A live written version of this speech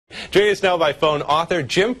Joining us now by phone, author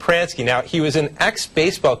Jim Pransky. Now, he was an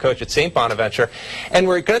ex-baseball coach at Saint Bonaventure, and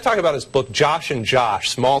we're going to talk about his book, Josh and Josh,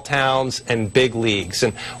 Small Towns and Big Leagues.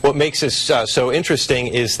 And what makes this so interesting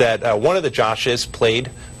is that one of the Joshes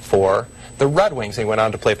played for the Red Wings, and he went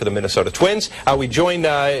on to play for the Minnesota Twins. We joined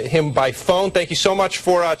him by phone. Thank you so much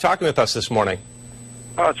for talking with us this morning.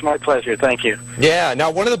 Oh, it's my pleasure. Thank you. Yeah.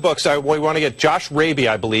 Now, one of the books, we want to get Josh Rabe,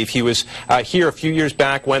 I believe. He was here a few years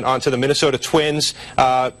back, went on to the Minnesota Twins,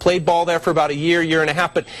 played ball there for about a year, year and a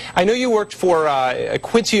half. But I know you worked for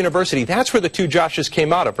Quincy University. That's where the two Joshes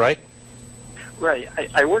came out of, right? Right.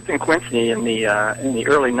 I worked in Quincy in the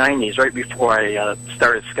early '90s, right before I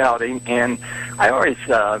started scouting, and I always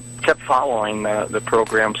kept following the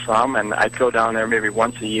program some, and I'd go down there maybe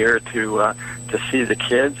once a year to see the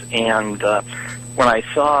kids. And when I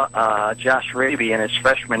saw Josh Rabe in his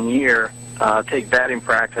freshman year take batting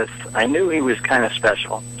practice, I knew he was kind of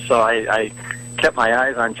special. So I kept my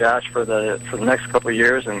eyes on Josh for the next couple of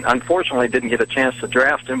years, and unfortunately didn't get a chance to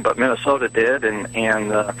draft him, but Minnesota did,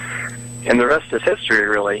 and the rest is history,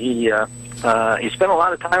 really. He spent a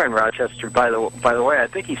lot of time in Rochester. By the way, I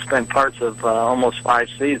think he spent parts of almost 5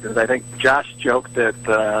 seasons. I think Josh joked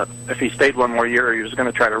that if he stayed one more year, he was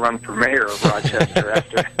going to try to run for mayor of Rochester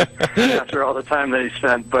after all the time that he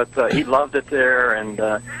spent. But he loved it there, and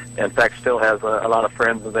in fact, still has a lot of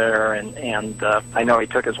friends there. And I know he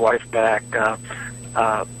took his wife back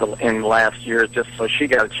in last year just so she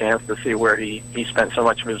got a chance to see where he spent so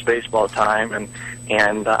much of his baseball time.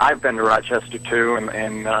 And I've been to Rochester too,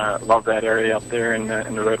 and love that area up there in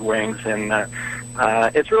the Red Wings. And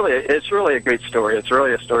it's really a great story. It's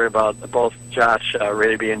really a story about both Josh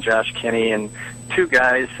Rabe and Josh Kinney, and two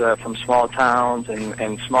guys from small towns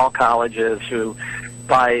and small colleges who,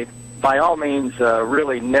 by all means,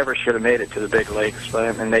 really never should have made it to the big leagues,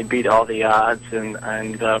 and they beat all the odds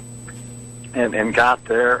and got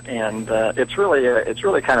there. And it's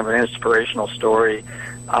really kind of an inspirational story.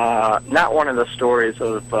 Not one of the stories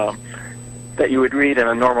of that you would read in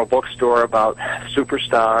a normal bookstore about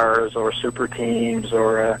superstars or super teams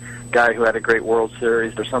or a guy who had a great World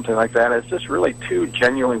Series or something like that. It's just really two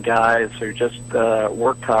genuine guys who just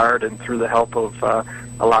worked hard, and through the help of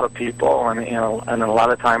a lot of people and a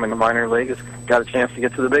lot of time in the minor leagues, got a chance to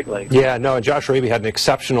get to the big leagues. Yeah, no, and Josh Rabe had an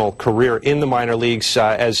exceptional career in the minor leagues,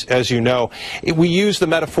 as you know. We use the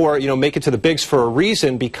metaphor, make it to the bigs for a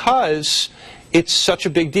reason, because it's such a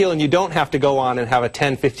big deal, and you don't have to go on and have a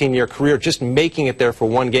 10, 15-year career just making it there for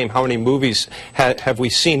one game. How many movies have we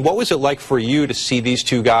seen? What was it like for you to see these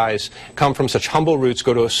two guys come from such humble roots,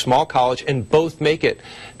 go to a small college, and both make it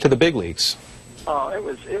to the big leagues? Oh,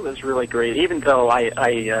 it was really great. Even though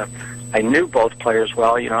I knew both players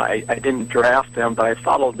well, I didn't draft them, but I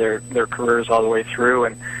followed their careers all the way through,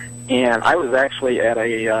 and I was actually at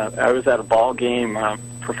a ball game,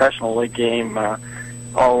 professional league game,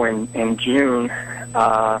 in June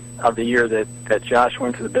of the year that Josh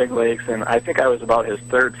went to the big leagues, and I think I was about his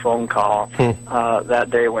third phone call that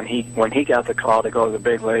day when he got the call to go to the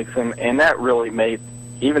big leagues, and that really made,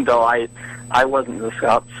 even though I wasn't the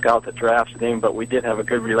scout that drafted him, but we did have a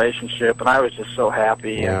good relationship, and I was just so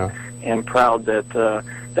happy and proud that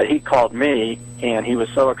he called me, and he was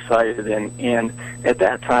so excited. And at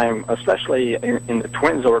that time, especially in the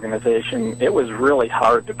Twins organization, it was really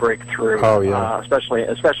hard to break through. Oh, yeah.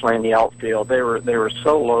 Especially in the outfield. They were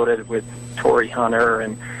so loaded with Torrey Hunter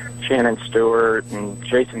and Shannon Stewart and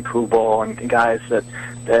Jason Kubel and guys that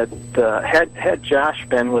had Josh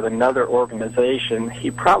been with another organization, he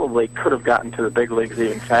probably could have gotten to the big leagues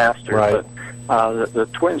even faster. Right. But the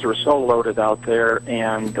Twins were so loaded out there,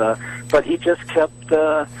 and but he just kept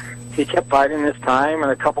biding his time,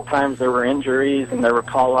 and a couple times there were injuries and there were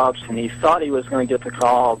call-ups, and he thought he was going to get the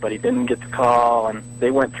call, but he didn't get the call, and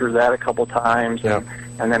they went through that a couple times,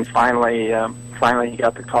 and then finally he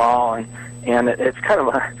got the call, and it's kind of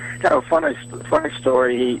a funny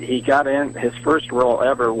story. He got in, his first role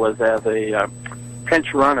ever was as a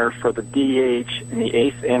pinch runner for the DH in the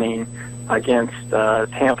 8th inning against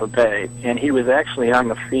Tampa Bay, and he was actually on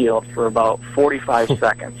the field for about 45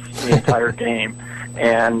 seconds the entire game,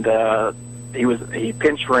 and he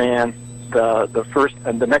pinch ran.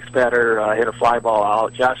 The next batter hit a fly ball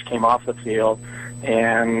out. Josh came off the field,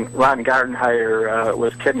 and Ron Gardenhire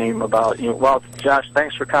was kidding him about, well, Josh,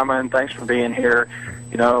 thanks for coming, thanks for being here,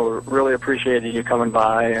 really appreciated you coming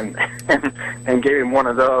by, and gave him one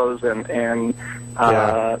of those, and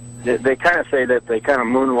they kind of say that they kind of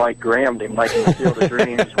Moonlight Graham'd him, like in the Field of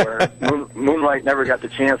Dreams, where Moonlight never got the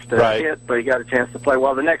chance to hit, but he got a chance to play.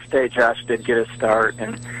 Well, the next day, Josh did get his start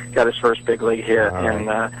and got his first big league hit, and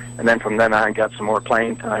then from then on got some more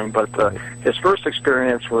playing time. But his first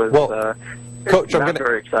experience was Coach, I'm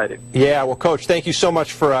very excited. Yeah, well, Coach, thank you so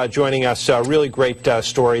much for joining us. Really great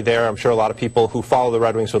story there. I'm sure a lot of people who follow the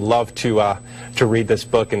Red Wings would love to read this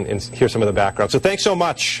book and hear some of the background. So thanks so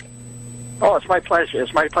much. Oh, it's my pleasure.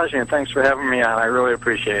 It's my pleasure, and thanks for having me on. I really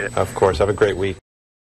appreciate it. Of course. Have a great week.